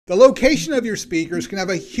The location of your speakers can have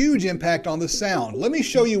a huge impact on the sound. Let me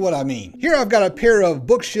show you what I mean. Here I've got a pair of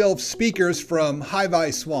bookshelf speakers from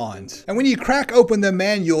HiVi Swans. And when you crack open the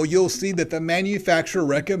manual, you'll see that the manufacturer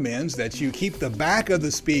recommends that you keep the back of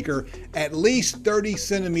the speaker at least 30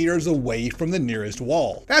 centimeters away from the nearest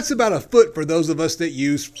wall. That's about a foot for those of us that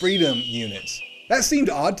use Freedom units. That seemed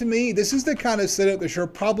odd to me. This is the kind of setup that you're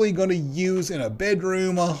probably going to use in a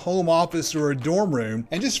bedroom, a home office, or a dorm room.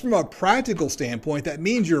 And just from a practical standpoint, that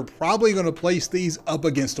means you're probably going to place these up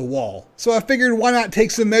against a wall. So I figured, why not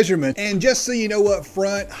take some measurements? And just so you know up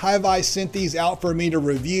front, HiVi sent these out for me to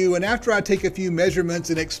review. And after I take a few measurements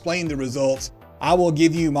and explain the results, I will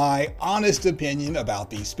give you my honest opinion about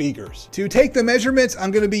these speakers. To take the measurements, I'm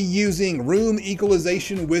going to be using Room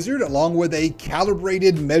Equalization Wizard along with a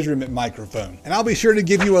calibrated measurement microphone. And I'll be sure to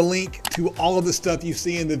give you a link to all of the stuff you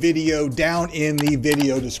see in the video down in the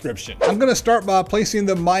video description. I'm going to start by placing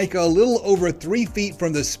the mic a little over 3 feet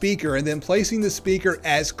from the speaker and then placing the speaker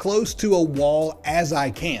as close to a wall as I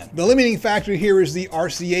can. The limiting factor here is the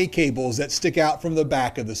RCA cables that stick out from the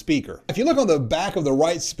back of the speaker. If you look on the back of the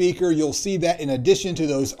right speaker, you'll see that in addition to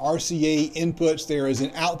those RCA inputs, there is an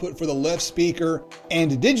output for the left speaker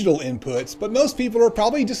and digital inputs, but most people are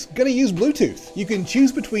probably just going to use Bluetooth. You can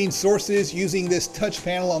choose between sources using this touch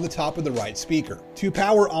panel on the top of the right speaker. To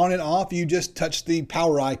power on and off, you just touch the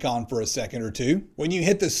power icon for a second or two. When you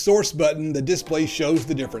hit the source button, the display shows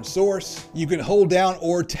the different source. You can hold down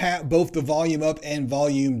or tap both the volume up and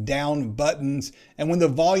volume down buttons, and when the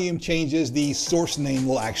volume changes, the source name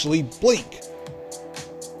will actually blink.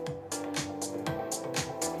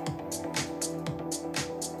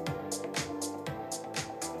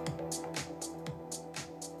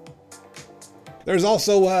 There's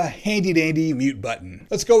also a handy dandy mute button.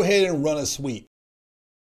 Let's go ahead and run a sweep.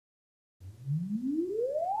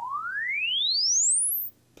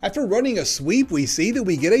 After running a sweep, we see that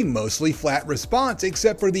we get a mostly flat response,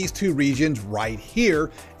 except for these two regions right here,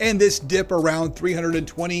 and this dip around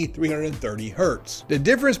 320, 330 Hertz. The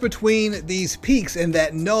difference between these peaks and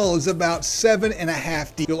that null is about 7.5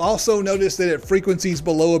 dB. You'll also notice that at frequencies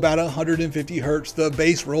below about 150 Hertz, the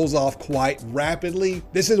bass rolls off quite rapidly.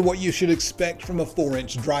 This is what you should expect from a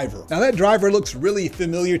 4-inch driver. Now that driver looks really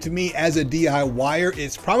familiar to me as a DIYer.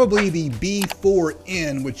 It's probably the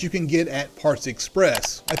B4N, which you can get at Parts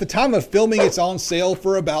Express. At the time of filming, it's on sale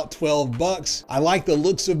for about 12 bucks. I like the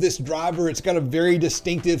looks of this driver. It's got a very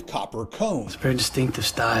distinctive copper cone. It's a very distinctive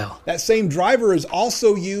style. That same driver is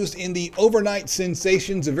also used in the Overnight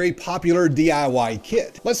Sensations, a very popular DIY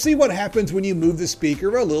kit. Let's see what happens when you move the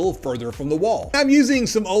speaker a little further from the wall. I'm using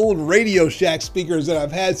some old Radio Shack speakers that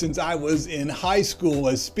I've had since I was in high school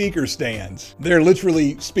as speaker stands. They're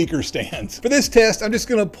literally speaker stands. For this test, I'm just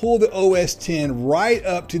gonna pull the OS10 right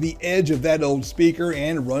up to the edge of that old speaker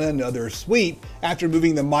and run another sweep after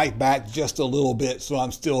moving the mic back just a little bit so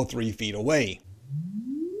I'm still 3 feet away.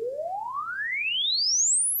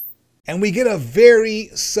 And we get a very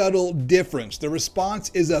subtle difference. The response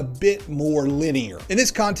is a bit more linear. In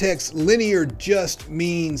this context, linear just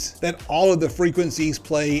means that all of the frequencies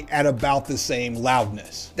play at about the same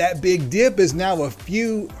loudness. That big dip is now a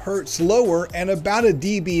few hertz lower and about a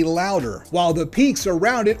dB louder, while the peaks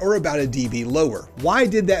around it are about a dB lower. Why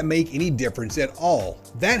did that make any difference at all?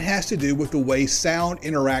 That has to do with the way sound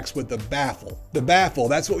interacts with the baffle. The baffle,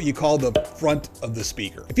 that's what you call the front of the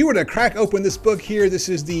speaker. If you were to crack open this book here, this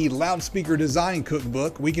is the Loudspeaker Design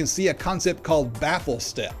Cookbook. We can see a concept called baffle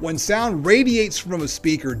step. When sound radiates from a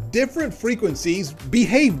speaker, different frequencies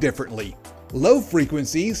behave differently. Low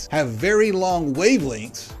frequencies have very long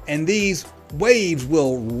wavelengths, and these waves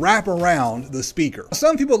will wrap around the speaker.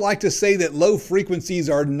 Some people like to say that low frequencies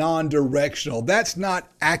are non-directional. That's not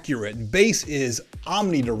accurate. Bass is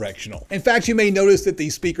omnidirectional. In fact, you may notice that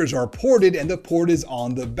these speakers are ported and the port is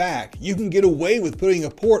on the back. You can get away with putting a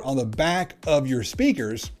port on the back of your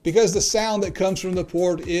speakers because the sound that comes from the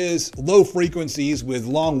port is low frequencies with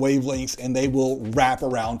long wavelengths, and they will wrap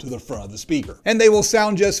around to the front of the speaker. And they will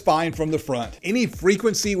sound just fine from the front. Any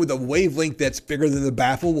frequency with a wavelength that's bigger than the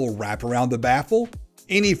baffle will wrap around the baffle.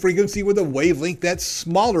 Any frequency with a wavelength that's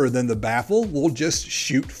smaller than the baffle will just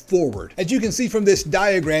shoot forward. As you can see from this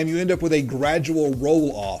diagram, you end up with a gradual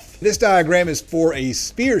roll off. This diagram is for a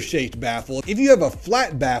spear-shaped baffle. If you have a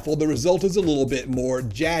flat baffle, the result is a little bit more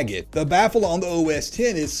jagged. The baffle on the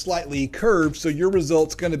OS10 is slightly curved, so your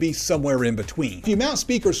result's going to be somewhere in between. If you mount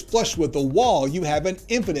speakers flush with the wall, you have an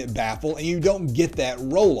infinite baffle and you don't get that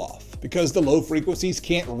roll off. because the low frequencies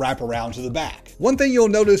can't wrap around to the back. One thing you'll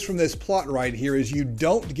notice from this plot right here is you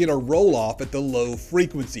don't get a roll off at the low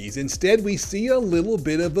frequencies. Instead, we see a little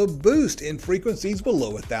bit of a boost in frequencies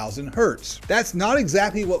below 1000 Hertz. That's not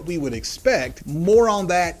exactly what we would expect. More on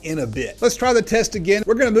that in a bit. Let's try the test again.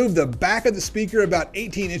 We're going to move the back of the speaker about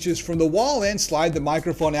 18 inches from the wall and slide the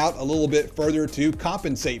microphone out a little bit further to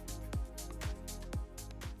compensate.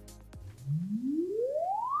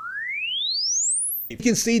 You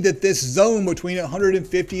can see that this zone between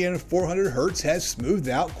 150 and 400 Hertz has smoothed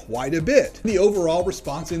out quite a bit. The overall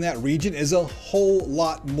response in that region is a whole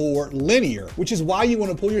lot more linear, which is why you want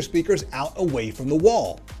to pull your speakers out away from the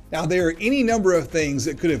wall. Now, there are any number of things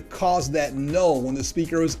that could have caused that null when the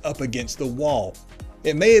speaker was up against the wall.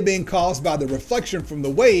 It may have been caused by the reflection from the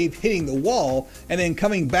wave hitting the wall and then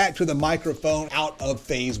coming back to the microphone out of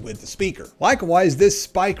phase with the speaker. Likewise, this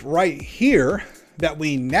spike right here that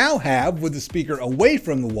we now have with the speaker away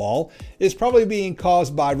from the wall is probably being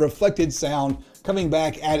caused by reflected sound coming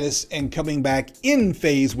back at us and coming back in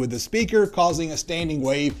phase with the speaker, causing a standing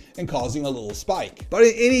wave and causing a little spike. But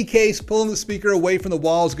in any case, pulling the speaker away from the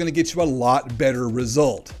wall is going to get you a lot better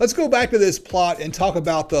result. Let's go back to this plot and talk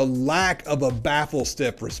about the lack of a baffle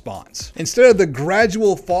step response. Instead of the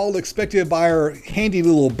gradual fall expected by our handy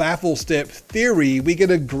little baffle step theory, we get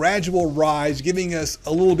a gradual rise, giving us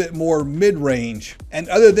a little bit more mid-range. And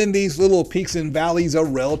other than these little peaks and valleys, a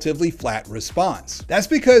relatively flat response. That's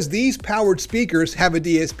because these powered speakers have a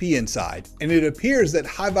DSP inside, and it appears that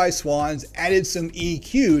HiVi Swans added some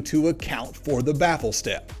EQ to account for the baffle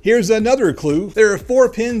step. Here's another clue. There are 4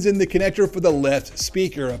 pins in the connector for the left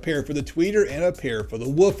speaker, a pair for the tweeter and a pair for the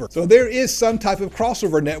woofer. So there is some type of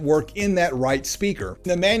crossover network in that right speaker.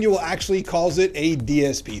 The manual actually calls it a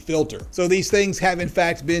DSP filter. So these things have in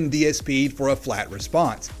fact been DSP'd for a flat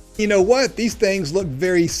response. You know what? These things look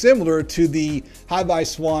very similar to the HiVi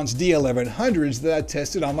Swans D1100s that I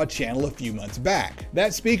tested on my channel a few months back.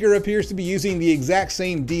 That speaker appears to be using the exact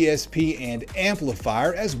same DSP and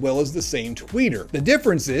amplifier as well as the same tweeter. The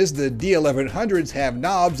difference is the D1100s have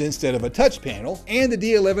knobs instead of a touch panel, and the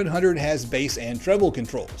D1100 has bass and treble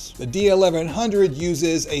controls. The D1100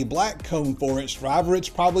 uses a black cone 4-inch driver. It's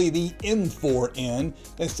probably the M4N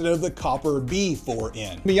instead of the copper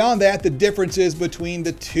B4N. Beyond that, the differences between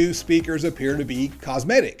the two speakers appear to be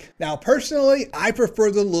cosmetic. Now, personally, I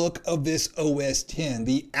prefer the look of this OS 10.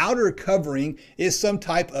 The outer covering is some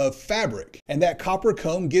type of fabric, and that copper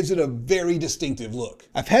comb gives it a very distinctive look.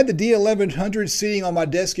 I've had the D1100 sitting on my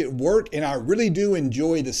desk at work, and I really do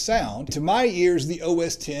enjoy the sound. To my ears, the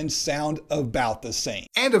OS 10 sound about the same.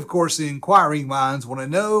 And of course, the inquiring minds want to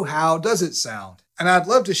know, how does it sound? And I'd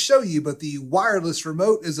love to show you, but the wireless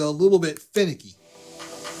remote is a little bit finicky.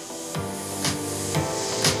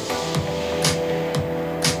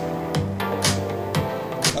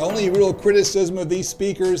 The only real criticism of these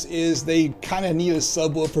speakers is they kind of need a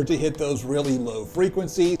subwoofer to hit those really low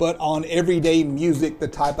frequencies, but on everyday music, the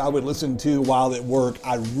type I would listen to while at work,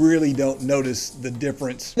 I really don't notice the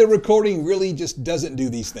difference. The recording really just doesn't do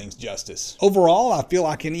these things justice. Overall, I feel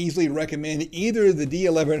I can easily recommend either the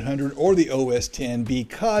D1100 or the OS 10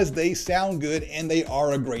 because they sound good and they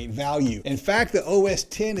are a great value. In fact, the OS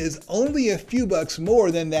 10 is only a few bucks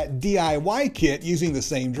more than that DIY kit using the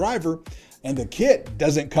same driver, and the kit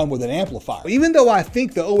doesn't come with an amplifier. Even though I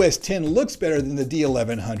think the OS 10 looks better than the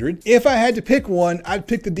D1100, if I had to pick one, I'd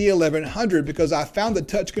pick the D1100 because I found the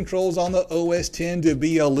touch controls on the OS 10 to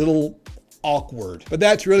be a little awkward. But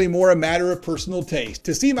that's really more a matter of personal taste.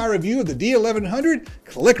 To see my review of the D1100,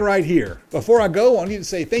 click right here. Before I go, I need to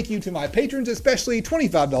say thank you to my patrons, especially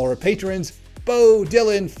 $25 patrons, Bo,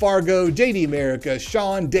 Dylan, Fargo, JD America,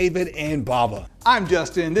 Sean, David, and Baba. I'm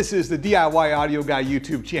Justin. This is the DIY Audio Guy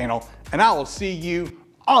YouTube channel, and I will see you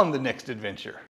on the next adventure.